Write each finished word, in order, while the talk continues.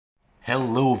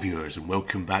Hello viewers and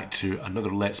welcome back to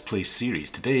another Let's Play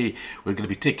series. Today we're going to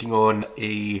be taking on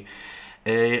a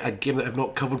game that I've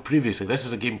not covered previously. This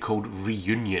is a game called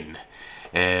Reunion.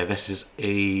 This is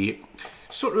a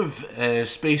sort of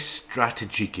space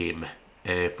strategy game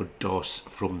for DOS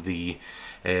from the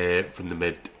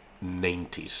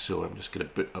mid-90s. So I'm just going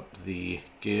to boot up the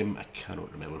game. I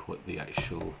cannot remember what the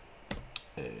actual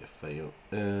file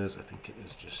is. I think it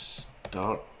is just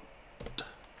start.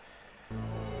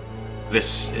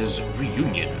 This is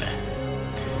Reunion.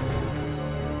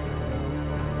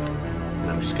 And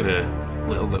I'm just gonna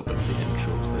let a little bit of the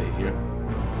intro play here.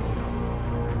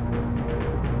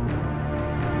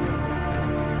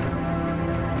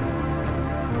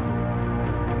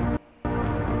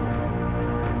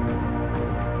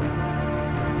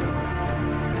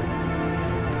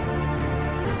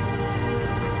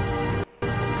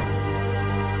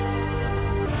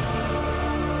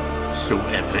 So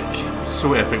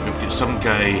epic. We've got some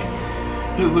guy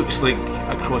who looks like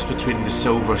a cross between the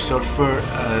Silver Surfer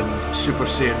and Super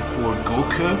Saiyan 4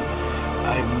 Goku.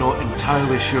 I'm not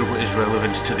entirely sure what his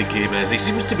relevance to the game is. He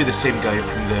seems to be the same guy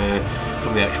from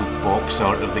the actual box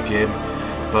art of the game,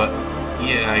 but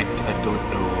yeah, I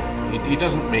don't know. He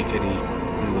doesn't make any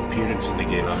real appearance in the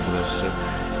game after this, so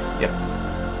yeah.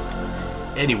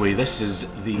 Anyway, this is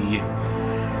the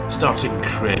starting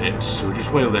credits, so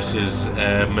just while this is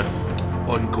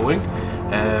ongoing,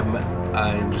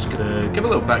 I'm just gonna give a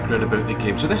little background about the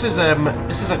game. So this is a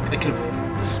kind of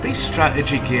space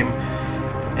strategy game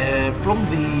from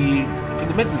the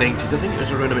mid-90s. I think it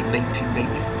was around about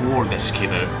 1994 this came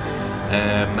out,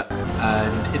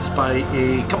 and it's by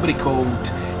a company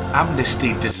called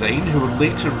Amnesty Design, who were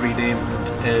later renamed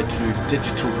to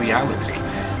Digital Reality,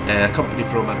 a company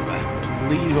from, I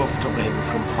believe off the top of my head,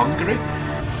 from Hungary.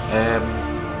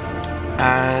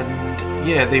 And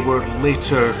yeah, they were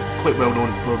later quite well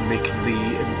known for making the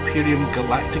Imperium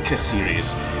Galactica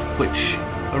series, which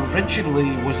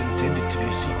originally was intended to be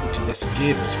a sequel to this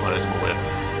game, as far as I'm aware.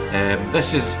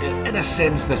 This is, in a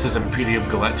sense, this is Imperium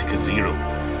Galactica 0.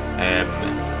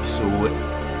 So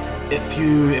if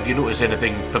you notice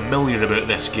anything familiar about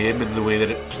this game in the way that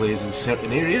it plays in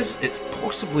certain areas, it's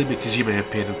possibly because you may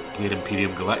have played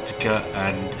Imperium Galactica,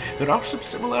 and there are some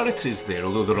similarities there,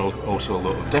 although there are also a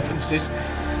lot of differences.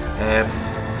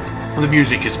 The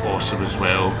music is awesome as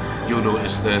well. You'll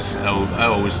notice this. I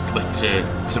always like to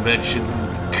mention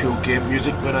cool game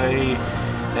music when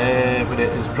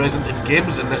it is present in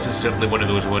games, and this is certainly one of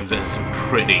those ones that has some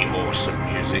pretty awesome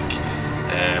music.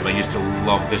 I used to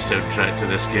love the soundtrack to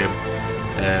this game.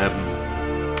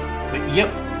 But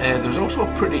yep, there's also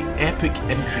a pretty epic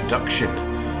introduction,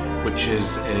 which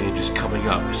is just coming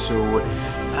up. So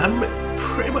I'm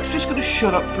pretty much just going to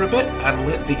shut up for a bit and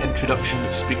let the introduction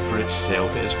speak for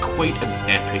itself. It is quite an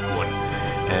epic one.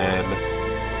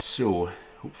 So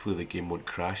hopefully the game won't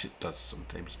crash. It does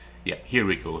sometimes. Yep, here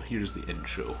we go. Here's the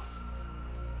intro.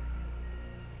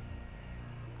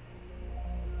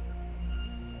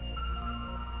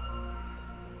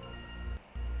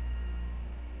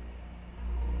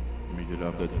 Middle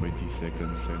of the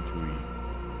 22nd century.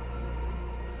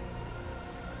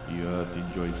 The Earth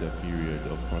enjoys a period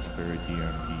of prosperity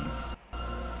and peace.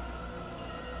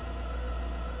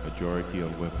 Majority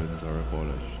of weapons are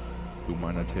abolished.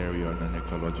 Humanitarian and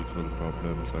ecological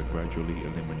problems are gradually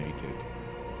eliminated.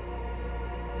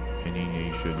 Any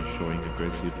nation showing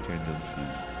aggressive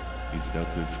tendencies is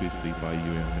dealt with swiftly by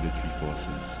UN military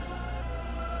forces.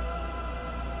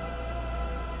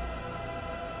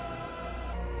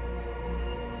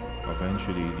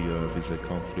 Eventually, the Earth is a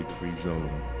conflict-free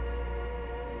zone.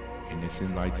 In this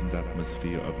enlightened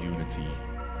atmosphere of unity,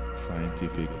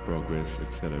 scientific progress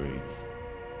accelerates.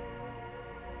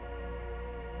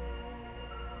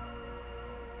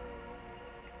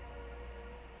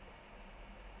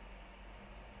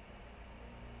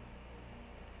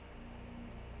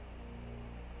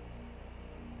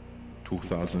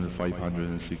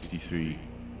 (2563).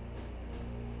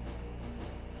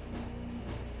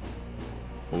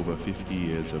 Over 50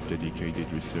 years of dedicated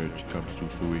research comes to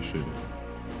fruition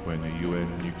when the UN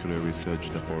Nuclear Research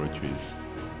Laboratories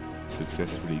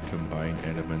successfully combine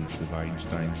elements of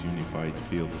Einstein's unified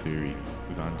field theory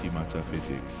with antimatter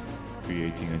physics,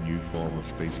 creating a new form of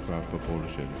spacecraft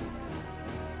propulsion.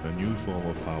 A new form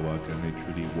of power can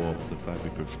literally warp the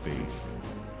fabric of space,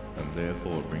 and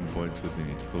therefore bring points within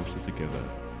it closer together.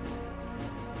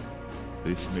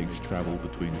 This makes travel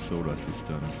between solar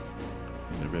systems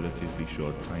in a relatively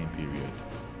short time period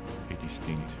a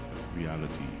distinct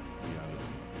reality.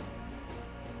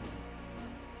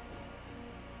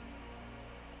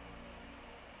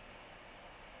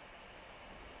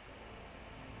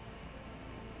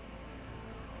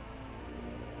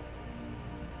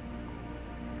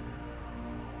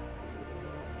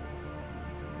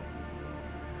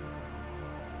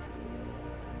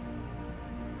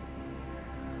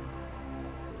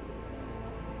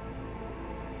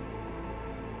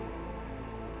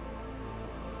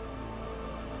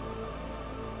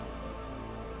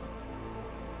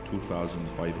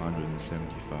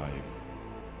 2575.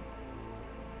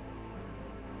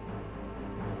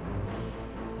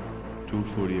 Two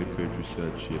fully equipped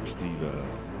research ships leave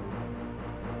Earth.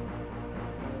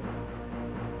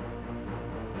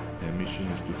 Their mission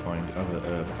is to find other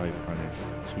Earth-type planets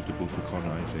suitable for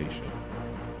colonization.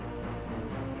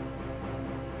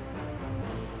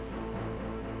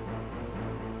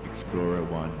 Explorer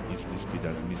 1 is listed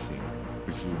as missing,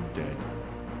 presumed dead.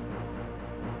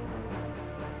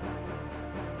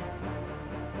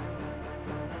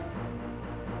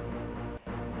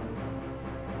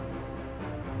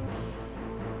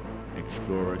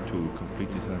 Explorer 2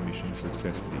 completed her mission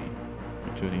successfully,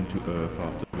 returning to Earth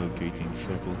after locating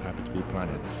several habitable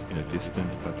planets in a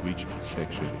distant but reachable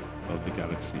section of the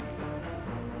galaxy.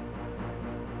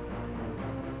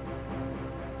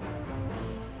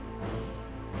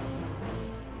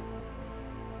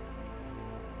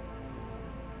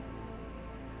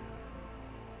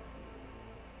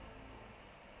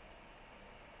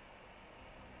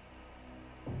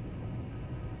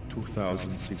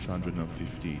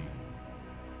 (2650).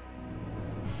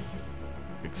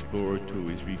 Explorer 2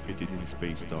 is refitted in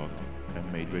space dock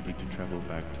and made ready to travel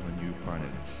back to the new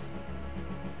planets.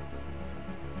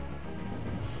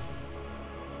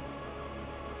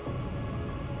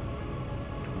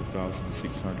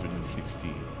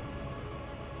 (2616).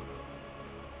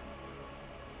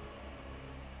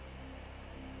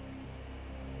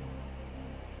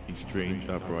 A strange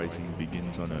uprising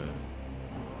begins on Earth.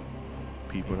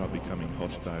 People are becoming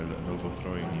hostile and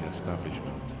overthrowing the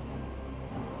establishment.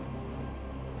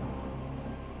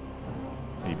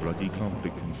 A bloody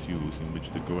conflict ensues in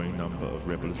which the growing number of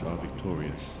rebels are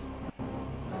victorious.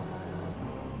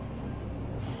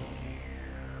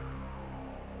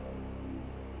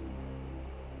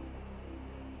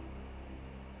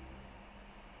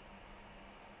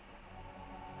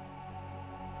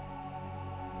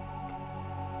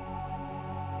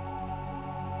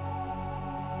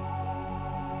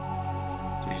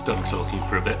 So he's done talking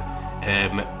for a bit.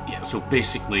 Yeah, so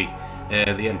basically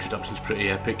the introduction's pretty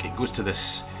epic. It goes to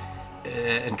this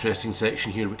interesting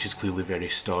section here, which is clearly very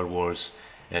Star Wars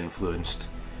influenced.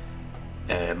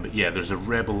 But yeah, there's a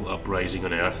rebel uprising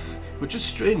on Earth, which is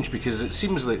strange because it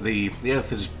seems like the Earth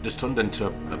has just turned into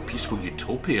a peaceful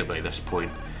utopia by this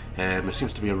point. There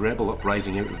seems to be a rebel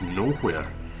uprising out of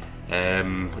nowhere,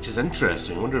 which is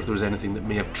interesting. I wonder if there was anything that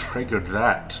may have triggered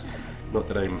that. Not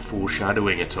that I'm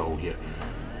foreshadowing at all here.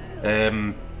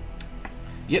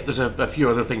 Yeah, there's a few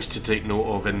other things to take note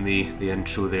of in the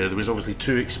intro there. There was obviously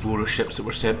 2 Explorer ships that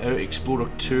were sent out. Explorer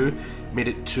 2 made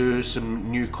it to some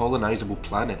new colonizable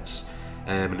planets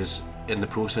and is in the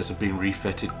process of being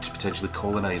refitted to potentially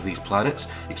colonize these planets.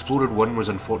 Explorer 1 was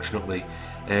unfortunately,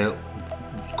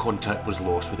 contact was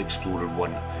lost with Explorer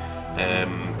 1.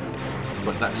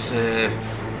 But that's,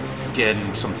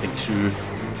 again, something to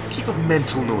keep a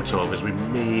mental note of, as we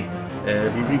may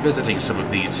be revisiting some of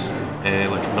these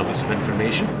little nuggets of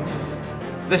information.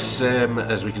 This,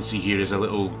 as we can see here, is a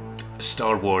little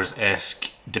Star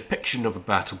Wars-esque depiction of a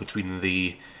battle between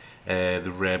the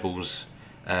rebels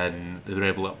and the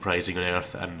rebel uprising on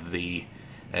Earth and the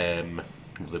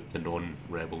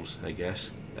non-rebels, I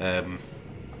guess. I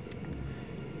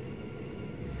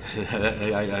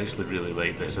actually really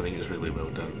like this. I think it's really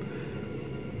well done.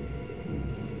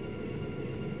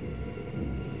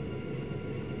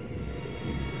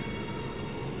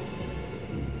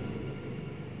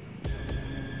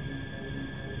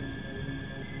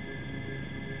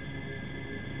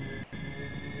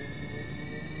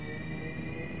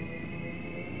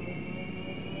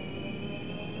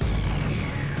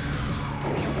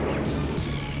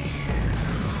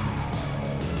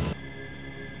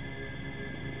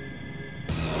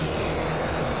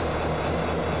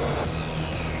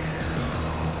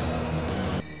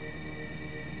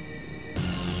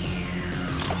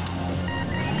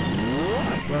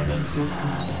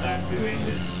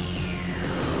 Activated.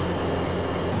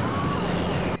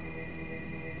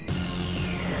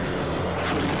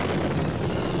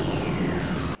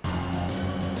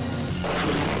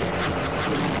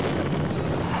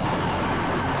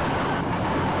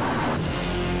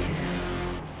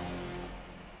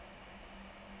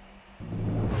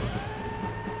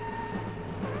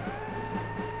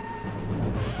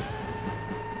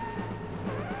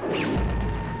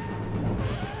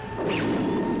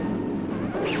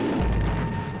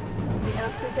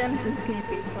 Attempts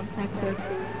escaping from Sector 2.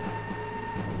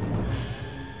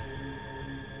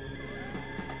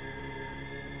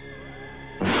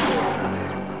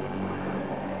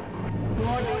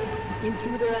 Warning,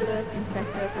 intruder alert in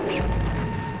Sector 4.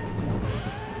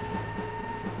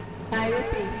 I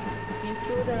repeat, you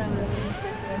sure that I'm looking at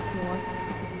this more?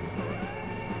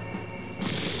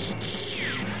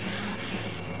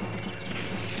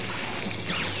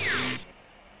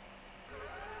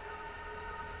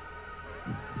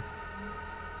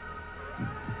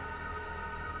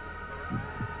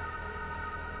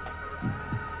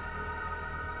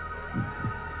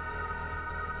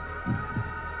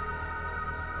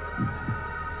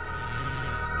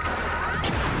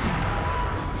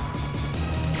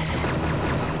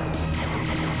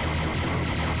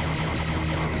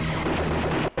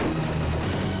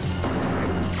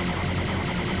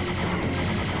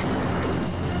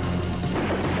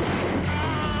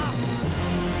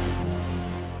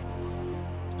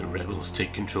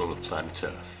 Take control of planet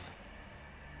Earth.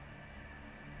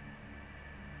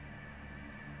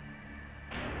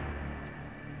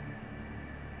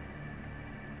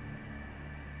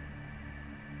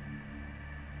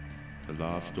 The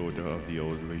last order of the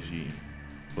old regime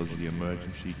was the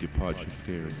emergency departure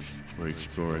clearance for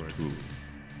Explorer 2.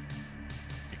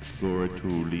 Explorer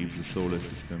 2 leaves the solar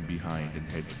system behind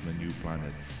and heads to the new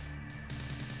planets.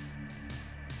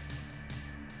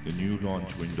 The new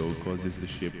launch window causes the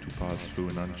ship to pass through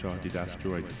an uncharted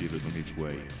asteroid field on its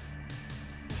way.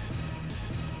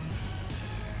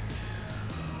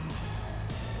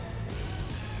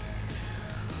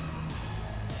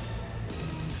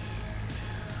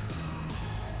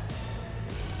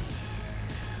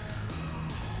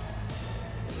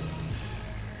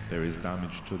 There is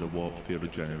damage to the warp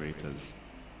field generators.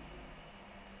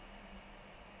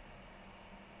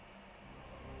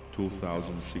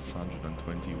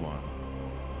 2621.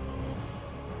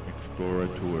 Explorer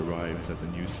 2 arrives at the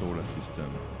new solar system.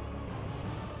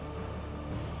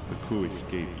 The crew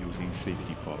escape using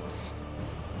safety pods.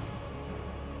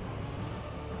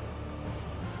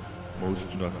 Most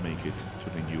do not make it to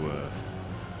the new Earth.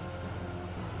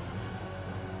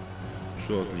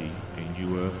 Shortly, a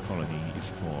new Earth colony is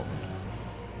formed.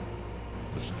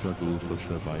 The struggle for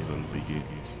survival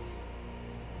begins.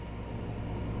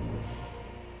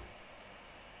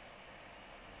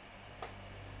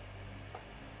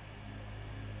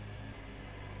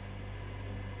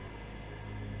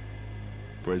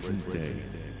 Present day.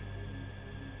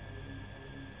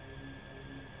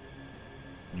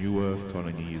 New Earth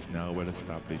colony is now well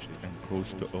established and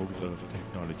close to old Earth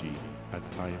technology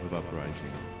at time of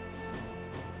uprising.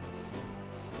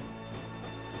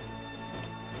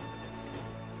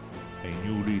 A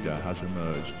new leader has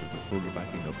emerged with the full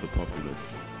backing of the populace.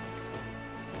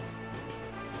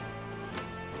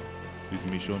 His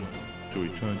mission: to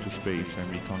return to space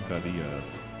and reconquer the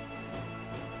Earth.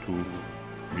 To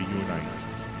reunite.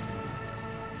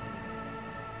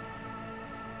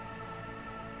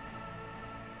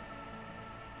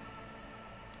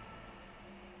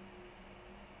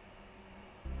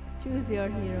 Choose your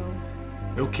hero.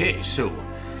 Okay, so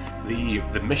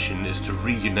the mission is to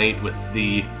reunite with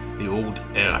the old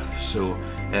Earth. So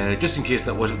just in case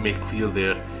that wasn't made clear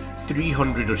there,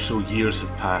 300 or so years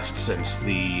have passed since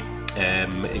the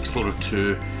Explorer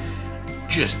 2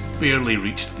 just barely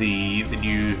reached the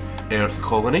new Earth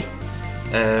colony.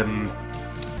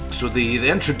 So the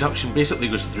introduction basically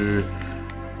goes through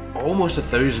almost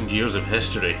 1,000 years of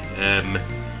history,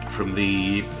 from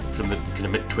the kind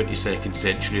of mid-22nd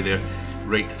century there,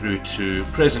 right through to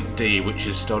present day, which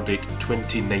is stardate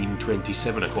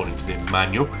 2927 according to the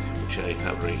manual, which I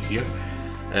have right here.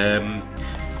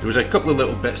 There was a couple of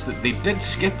little bits that they did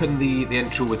skip in the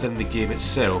intro within the game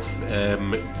itself,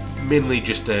 mainly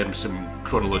just some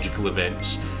chronological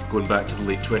events going back to the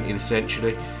late 20th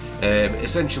century.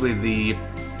 Essentially the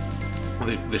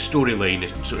storyline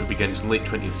sort of begins in late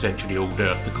 20th century old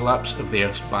Earth. The collapse of the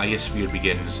Earth's biosphere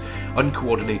begins.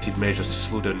 Uncoordinated measures to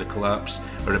slow down the collapse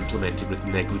are implemented with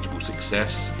negligible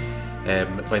success.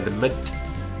 By the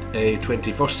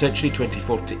mid-21st century,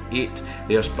 2048,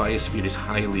 the Earth's biosphere is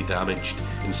highly damaged,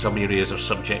 and some areas are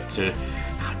subject to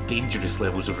dangerous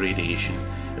levels of radiation.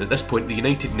 And at this point, the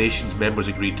United Nations members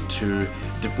agreed to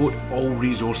devote all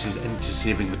resources into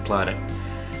saving the planet.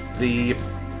 The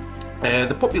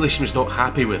population was not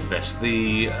happy with this.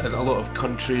 A lot of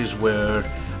countries were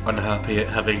unhappy at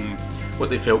having what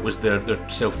they felt was their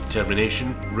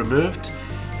self-determination removed.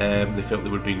 They felt they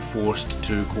were being forced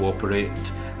to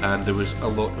cooperate, and there was a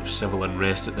lot of civil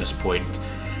unrest at this point,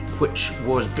 which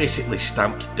was basically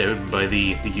stamped down by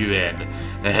the UN.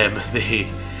 They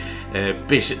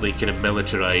basically kind of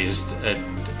militarised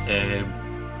and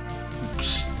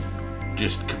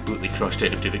just completely crushed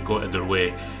anybody that got in their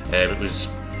way. It was,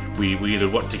 we either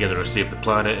work together or save the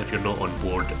planet. If you're not on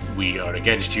board, we are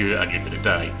against you and you're going to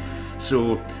die.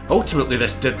 So ultimately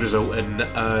this did result in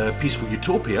a peaceful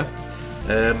utopia,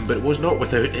 but it was not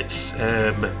without its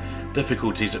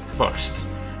difficulties at first.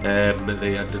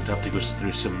 They did have to go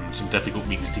through some difficult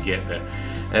means to get there.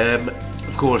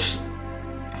 Of course,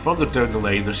 further down the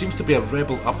line, there seems to be a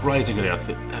rebel uprising on Earth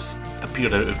that has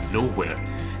appeared out of nowhere.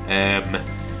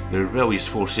 The rebellious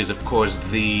forces have caused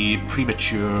the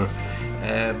premature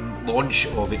launch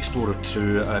of Explorer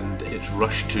 2 and its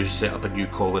rush to set up a new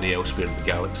colony elsewhere in the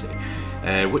galaxy,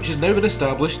 which has now been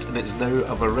established, and it's now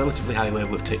of a relatively high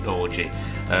level of technology.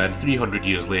 And 300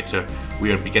 years later,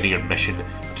 we are beginning our mission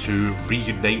to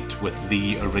reunite with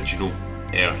the original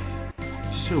Earth.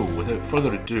 So, without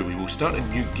further ado, we will start a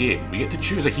new game. We get to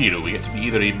choose a hero. We get to be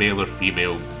either a male or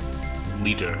female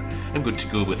leader. I'm going to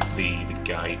go with the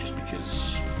guy, just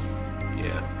because,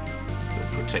 yeah, for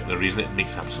a particular reason. It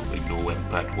makes absolutely no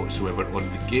impact whatsoever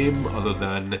on the game, other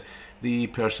than the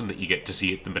person that you get to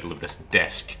see at the middle of this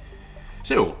desk.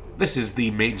 So, this is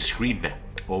the main screen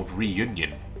of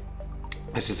Reunion.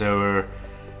 This is our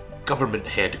government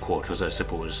headquarters, I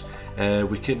suppose.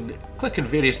 We can click on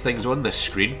various things on this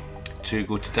screen to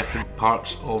go to different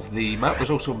parts of the map.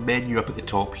 There's also a menu up at the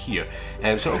top here.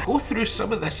 So I'll go through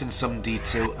some of this in some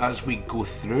detail as we go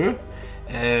through.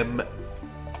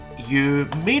 You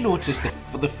may notice that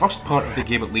for the first part of the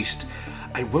game at least,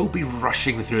 I will be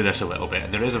rushing through this a little bit,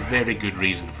 and there is a very good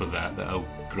reason for that I'll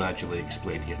gradually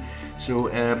explain here. So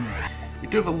we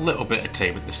do have a little bit of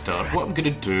time at the start. What I'm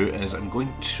going to do is I'm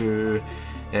going to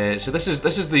so this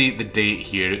is the date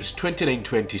here. It's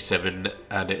 29/27,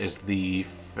 and it is the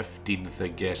 15th, I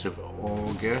guess, of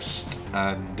August,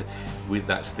 and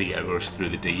that's the hours through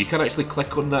the day. You can actually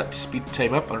click on that to speed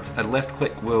time up, and left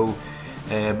click will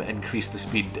increase the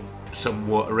speed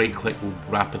somewhat. A right click will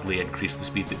rapidly increase the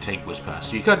speed that time goes past.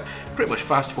 So you can pretty much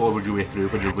fast forward your way through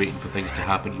when you're waiting for things to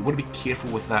happen. You want to be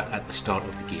careful with that at the start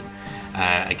of the game.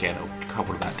 Again, I'll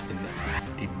cover that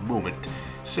in a moment.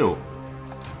 So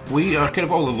we are kind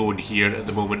of all alone here at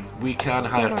the moment. We can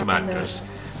hire commanders.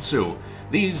 So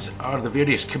these are the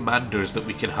various commanders that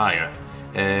we can hire.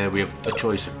 We have a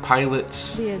choice of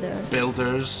pilots,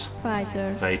 builders,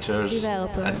 fighters,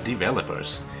 and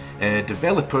developers.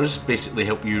 Developers basically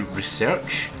help you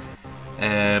research.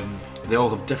 They all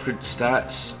have different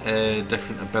stats,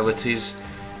 different abilities,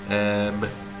 and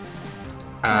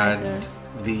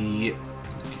the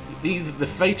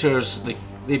fighters,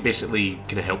 they basically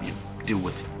kind of help you deal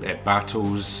with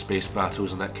battles, space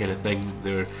battles, and that kind of thing.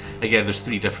 There's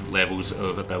 3 different levels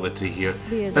of ability here.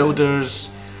 Builders,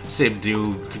 same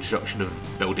deal, construction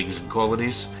of buildings and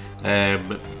colonies.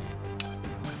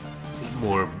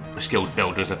 More skilled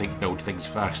builders, I think, build things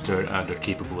faster and are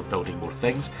capable of building more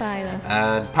things.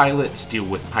 And pilots deal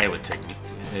with piloting,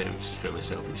 which is fairly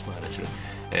self-explanatory.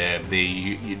 I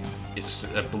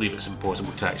believe it's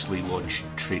impossible to actually launch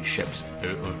trade ships out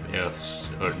of Earth's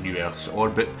or New Earth's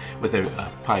orbit without a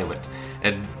pilot,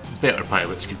 and better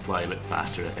pilots can fly a bit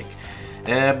faster, I think.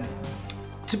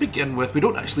 To begin with, we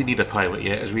don't actually need a pilot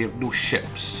yet, as we have no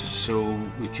ships, so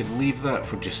we can leave that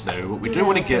for just now. What we do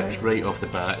want to get right off the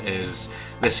bat is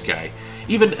this guy.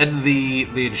 Even in the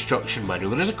instruction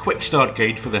manual, there is a quick start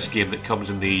guide for this game that comes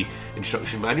in the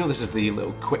instruction manual. This is the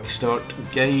little quick start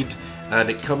guide, and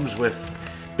it comes with,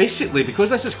 basically, because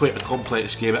this is quite a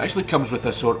complex game, it actually comes with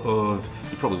a sort of,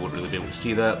 you probably won't really be able to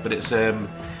see that, but it's a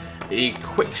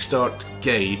quick start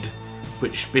guide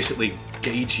which basically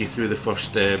guides you through the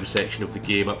first section of the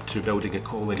game up to building a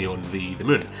colony on the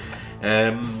moon.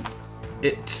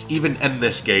 It's even in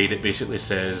this guide, it basically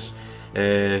says,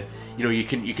 you know, you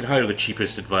can hire the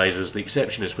cheapest advisors. The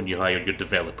exception is when you hire your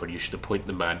developer, you should appoint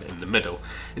the man in the middle.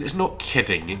 And it's not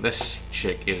kidding, this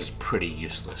chick is pretty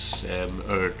useless.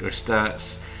 Her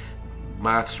stats: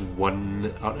 maths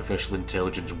 1, artificial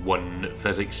intelligence 1,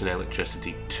 physics and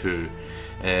electricity 2.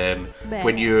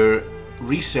 When you're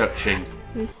researching,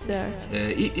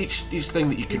 each thing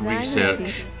that you can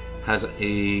research has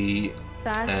a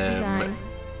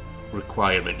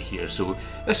requirement here. So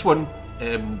this one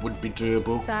would be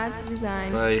doable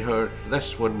by her.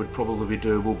 This one would probably be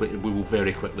doable, but we will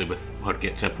very quickly with her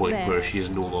get to a point where she is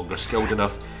no longer skilled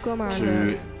enough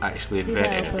to actually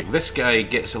invent anything. This guy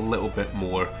gets a little bit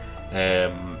more,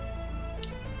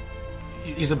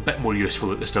 he's a bit more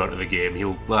useful at the start of the game.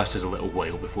 He'll last us a little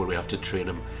while before we have to train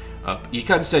him up. You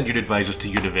can send your advisors to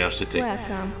university,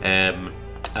 and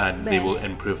they will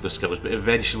improve their skills, but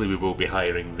eventually we will be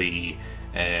hiring the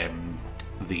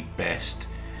best,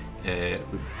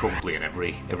 probably in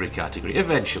every category,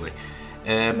 eventually.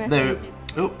 Now,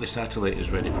 oh, the satellite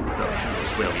is ready for production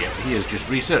as well. Yeah, he has just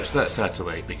researched that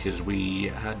satellite because we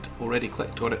had already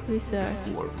clicked on it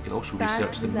before. We can also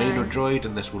research the minor droid,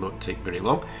 and this will not take very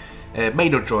long.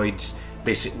 Minor droids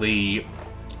basically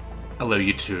allow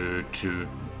you to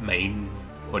mine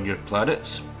on your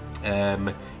planets.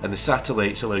 And the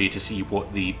satellites allow you to see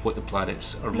what the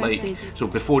planets are like. So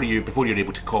before you're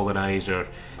able to colonize or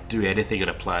do anything on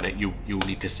a planet, you'll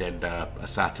need to send a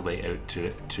satellite out to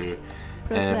it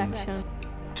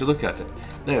to look at it.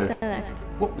 Now,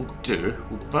 what we'll do,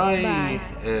 we'll buy.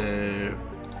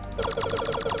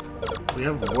 We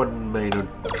have 1 minor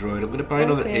droid. I'm going to buy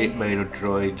another 8 minor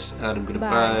droids, and I'm going to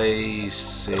buy,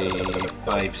 say,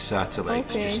 5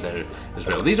 satellites just now as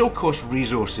well. These all cost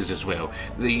resources as well.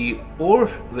 The ore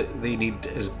that they need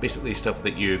is basically stuff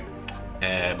that you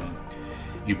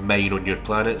mine on your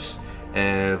planets.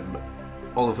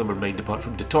 All of them are mined apart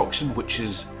from detoxin, which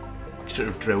is sort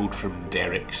of drilled from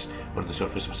derricks on the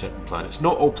surface of certain planets.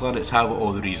 Not all planets have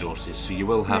all the resources, so you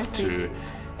will have to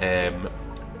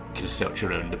kind of search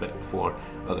around a bit for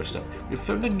other stuff. We've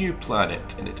found a new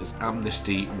planet, and it is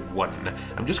Amnesty 1.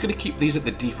 I'm just going to keep these at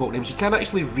the default names. You can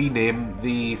actually rename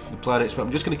the planets, but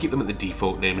I'm just going to keep them at the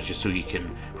default names just so you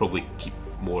can probably keep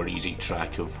more easy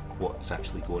track of what's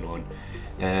actually going on.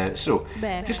 So,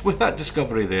 just with that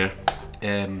discovery there,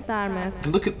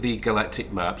 look at the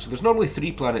galactic map. So there's normally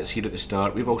 3 planets here at the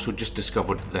start. We've also just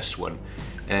discovered this one.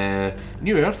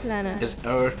 New Earth is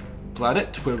our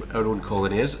planet where our own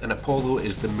colony is, and Apollo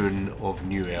is the moon of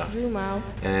New Earth.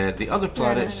 The other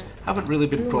planets haven't really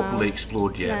been properly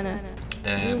explored yet.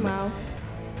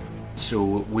 So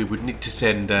we would need to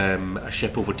send a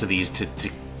ship over to these to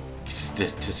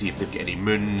see if they've got any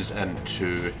moons and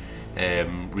to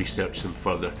research them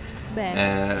further.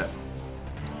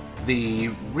 The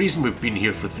reason we've been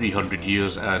here for 300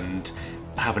 years and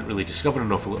haven't really discovered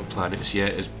an awful lot of planets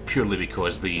yet is purely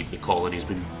because the colony's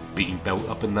been being built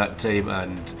up in that time,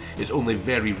 and it's only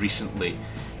very recently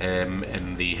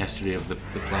in the history of the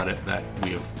planet that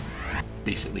we have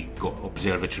basically got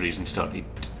observatories and started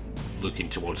looking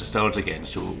towards the stars again.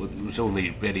 So it was only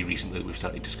very recently that we've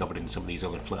started discovering some of these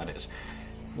other planets.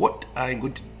 What I'm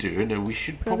going to do now, we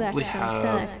should probably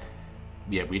have,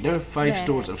 yeah, we now have 5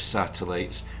 stores of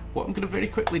satellites. What I'm going to very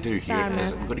quickly do here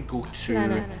is I'm going to go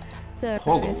to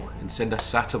Apollo and send a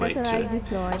satellite to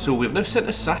it. So we've now sent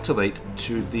a satellite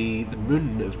to the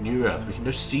moon of New Earth. We can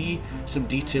now see some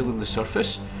detail on the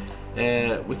surface.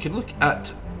 We can look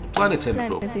at planet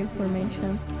info,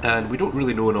 and we don't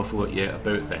really know an awful lot yet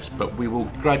about this, but we will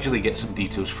gradually get some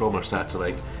details from our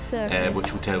satellite,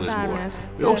 which will tell us more.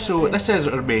 We also, this is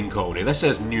our main colony, this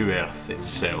is New Earth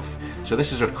itself, so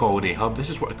this is our colony hub. This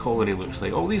is what a colony looks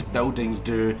like. All these buildings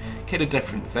do kind of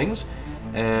different things.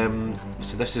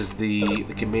 So this is the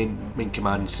main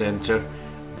command centre.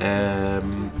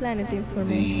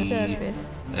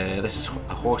 This is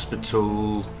a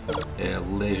hospital,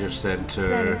 leisure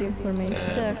centre,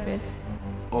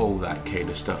 all that kind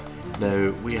of stuff.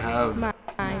 Now we have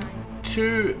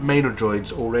 2 minor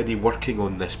droids already working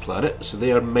on this planet, so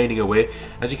they are mining away.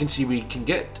 As you can see, we can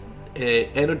get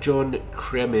energon,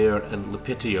 cremair and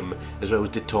lipitium, as well as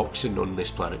detoxin on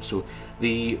this planet. So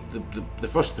the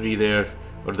first 3 there,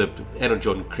 or the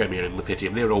energon, cremair and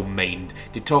lipitium, they're all mined.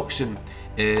 Detoxin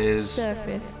is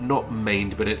not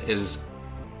mined, but it is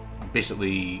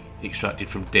basically extracted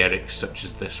from derricks such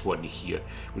as this one here.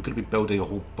 We're going to be building a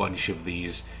whole bunch of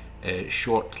these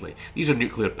shortly. These are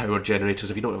nuclear power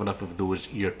generators. If you don't have enough of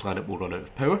those, your planet will run out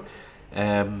of power.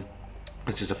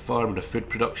 This is a farm and a food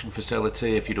production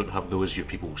facility. If you don't have those, your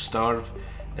people will starve.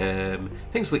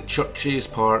 Things like churches,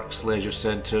 parks, leisure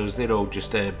centres, they're all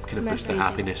just kind of boost the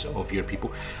happiness of your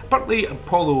people. Apparently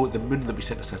Apollo, the moon that we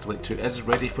sent a satellite to, is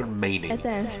ready for mining.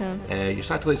 Your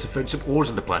satellites have found some ores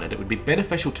on the planet. It would be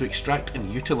beneficial to extract and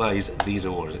utilise these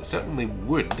ores. It certainly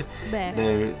would.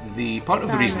 Now, the part of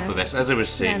the reason for this, as I was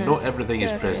saying, not everything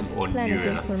is present on New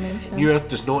Earth. New Earth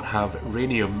does not have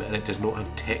rhenium and it does not have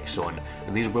texon,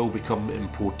 and these will become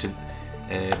important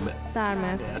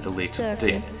at a later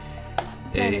date.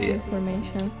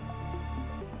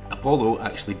 Apollo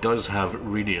actually does have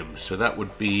rhenium, so that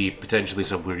would be potentially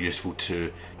somewhere useful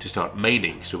to start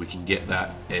mining, so we can get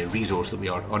that resource that we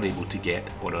are unable to get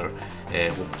on our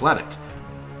home planet.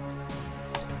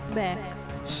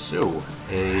 So,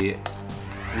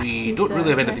 we don't really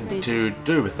have anything to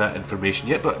do with that information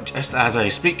yet, but just as I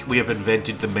speak, we have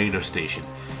invented the miner station.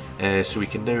 So we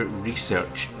can now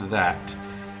research that,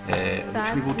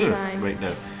 which we will do right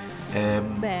now.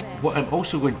 What I'm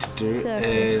also going to do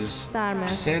is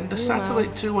send a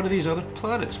satellite to one of these other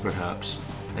planets, perhaps.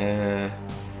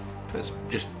 Let's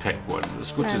just pick one.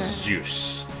 Let's go to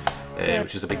Zeus,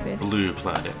 which is a big blue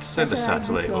planet. Send a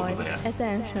satellite over there.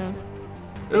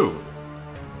 Oh,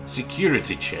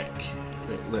 security check.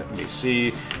 Let me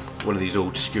see. One of these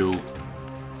old school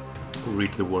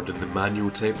read the word in the manual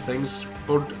type things.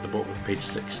 Word at the bottom of page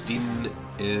 16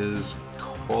 is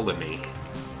colony.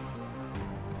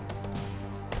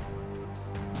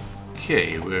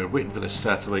 Okay, we're waiting for this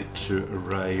satellite to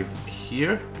arrive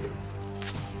here.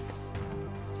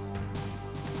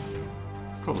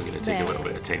 Probably going to take a little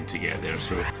bit of time to get there,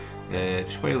 so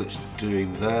just while it's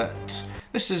doing that,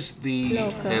 this is the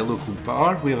local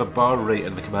bar. We have a bar right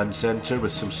in the command centre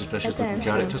with some suspicious looking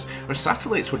characters. Our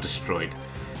satellites were destroyed.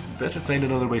 Better find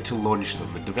another way to launch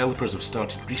them. The developers have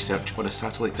started research on a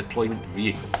satellite deployment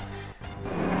vehicle.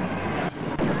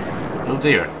 Oh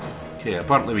dear. Okay,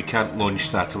 apparently we can't launch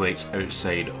satellites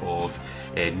outside of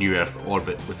New Earth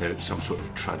orbit without some sort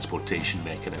of transportation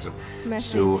mechanism.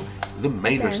 So the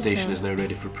miner station is now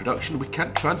ready for production. We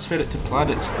can't transfer it to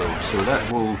planets though, so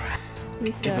that will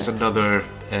give us another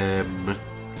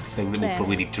thing that we'll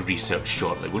probably need to research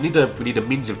shortly. We need a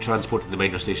means of transporting the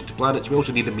miner station to planets. We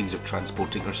also need a means of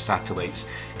transporting our satellites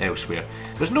elsewhere.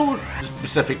 There's no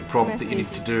specific prompt that you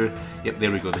need to do. Yep,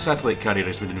 there we go. The satellite carrier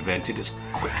has been invented. It's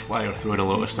quick fire, throwing a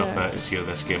lot of stuff at us here,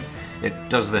 this game. It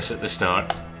does this at the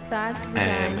start.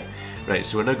 Right,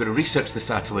 so we're now going to research the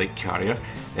satellite carrier,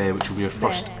 which will be our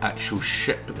first actual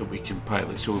ship that we can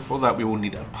pilot. So for that we will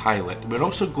need a pilot. We're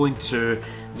also going to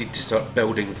need to start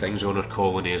building things on our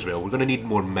colony as well. We're going to need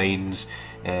more mines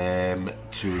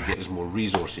to get us more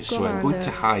resources. So I'm going to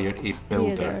hire a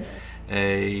builder.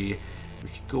 We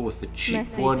could go with the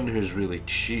cheap one, who's really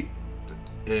cheap.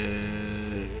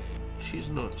 She's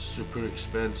not super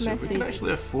expensive. We can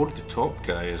actually afford the top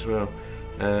guy as well.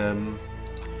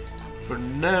 For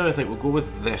now, I think we'll go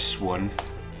with this one,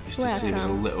 just to save us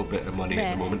a little bit of money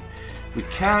at the moment. We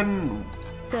can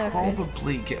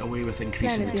probably get away with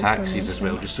increasing the taxes as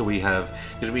well, just so we have,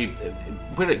 because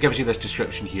where it gives you this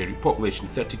description here, population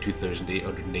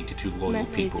 32,892 loyal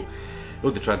people.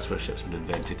 Oh, the transfer ship's been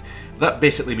invented. That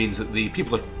basically means that the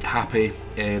people are happy,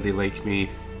 they like me,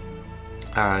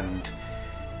 and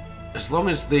as long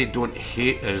as they don't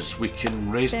hate us, we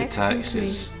can raise the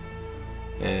taxes.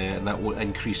 And that will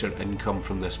increase our income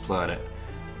from this planet.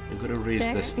 I'm going to raise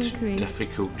this to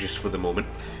difficult just for the moment,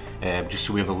 just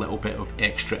so we have a little bit of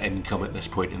extra income at this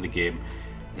point in the game,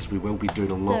 as we will be doing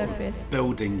a lot of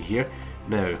building here.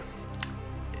 Now,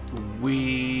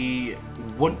 we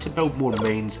want to build more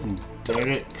mines and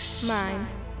derricks.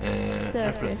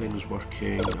 Everything's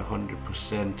working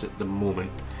 100% at the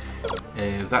moment.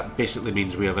 That basically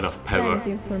means we have enough power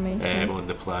on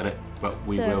the planet, but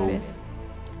we will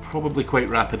probably quite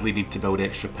rapidly need to build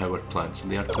extra power plants,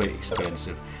 and they are quite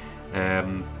expensive.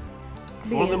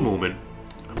 For the moment,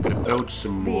 I'm going to build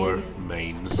some more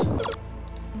mines.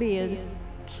 2,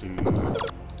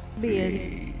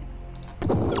 3,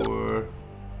 4.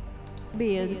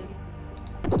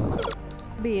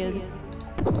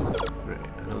 Right,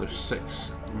 another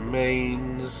 6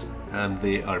 mines, and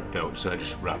they are built. So I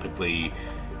just rapidly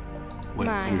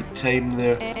went through time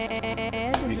there.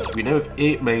 We now have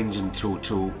 8 mines in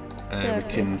total.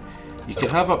 You can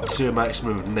have up to a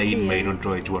maximum of 9 miner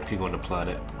droids working on a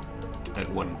planet at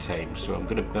one time. So I'm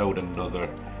going to build another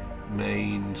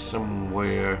mine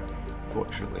somewhere.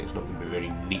 Fortunately, it's not going to be very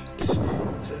neat,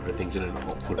 because everything's in an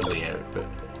awkward layout. But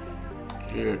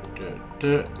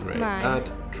right, add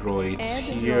droids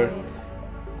here.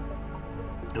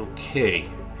 Okay.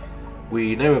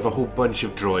 We now have a whole bunch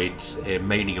of droids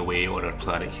mining away on our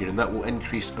planet here, and that will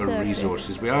increase our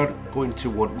resources. We are going to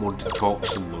want more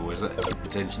toxin though, as that could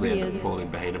potentially end up falling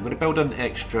behind. I'm going to build an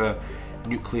extra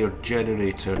nuclear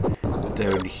generator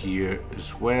down here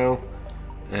as well,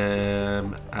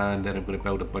 and then I'm going to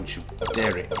build a bunch of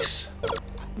derricks.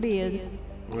 1,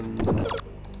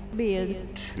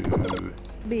 2,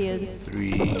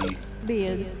 3,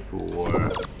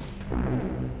 4.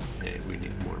 We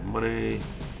need more money.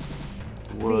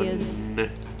 1,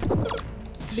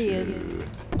 2,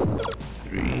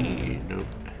 3. Nope.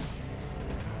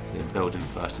 They're building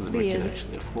faster than we can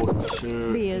actually afford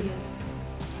to.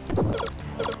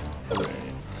 Right.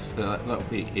 So that'll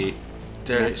be 8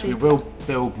 derricks. We will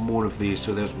build more of these.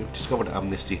 So we've discovered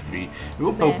Amnesty 3. We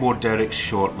will build more derricks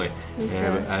shortly.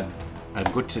 And I'm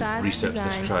going to research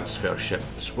this transfer ship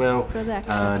as well.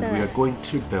 And we are going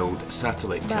to build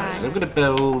satellite carriers. I'm going to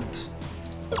build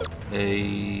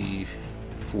a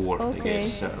 4, I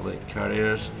guess, satellite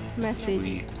carriers.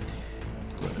 We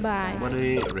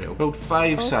money. Right, I'll build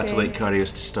 5 satellite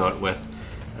carriers to start with.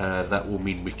 That will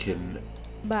mean we can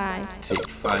take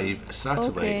 5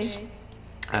 satellites,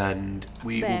 and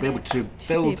we will be able to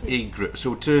build a group.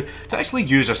 So to actually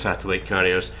use our satellite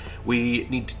carriers, we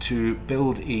need to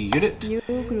build a unit.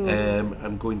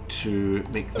 I'm going to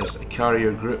make this a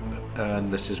carrier group, and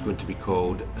this is going to be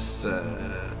called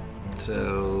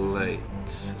Satellite.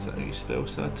 Is that how you spell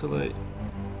satellite?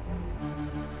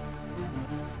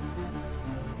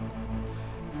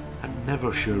 I'm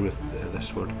never sure with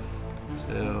this word.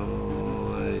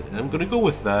 Satellite. I'm going to go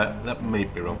with that. That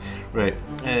might be wrong. Right.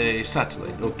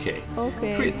 Satellite. Okay.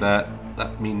 Okay. Create that.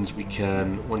 That means we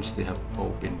can, once they have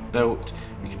all been built,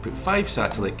 we can put 5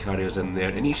 satellite carriers in there,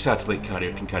 and each satellite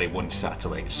carrier can carry 1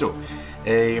 satellite. So,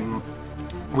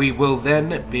 we will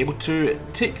then be able to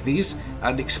take these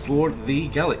and explore the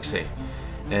galaxy.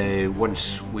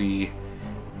 Once we,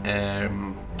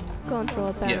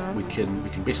 Control panel. yeah, we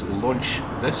can basically launch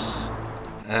this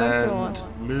and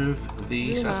move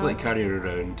the satellite carrier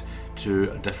around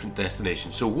to a different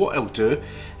destination. So what I'll do,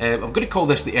 I'm going to call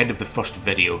this the end of the first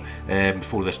video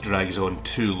before this drags on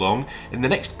too long. In the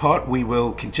next part we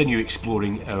will continue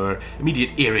exploring our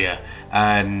immediate area,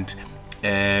 and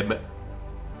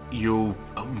you'll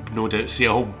no doubt see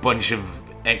a whole bunch of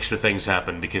extra things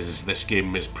happen because this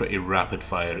game is pretty rapid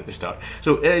fire at the start.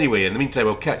 So anyway, in the meantime,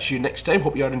 I'll catch you next time.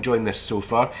 Hope you are enjoying this so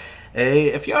far.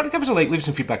 If you are, give us a like, leave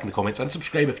some feedback in the comments, and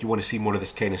subscribe if you want to see more of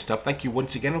this kind of stuff. Thank you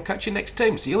once again. I'll catch you next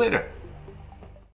time. See you later.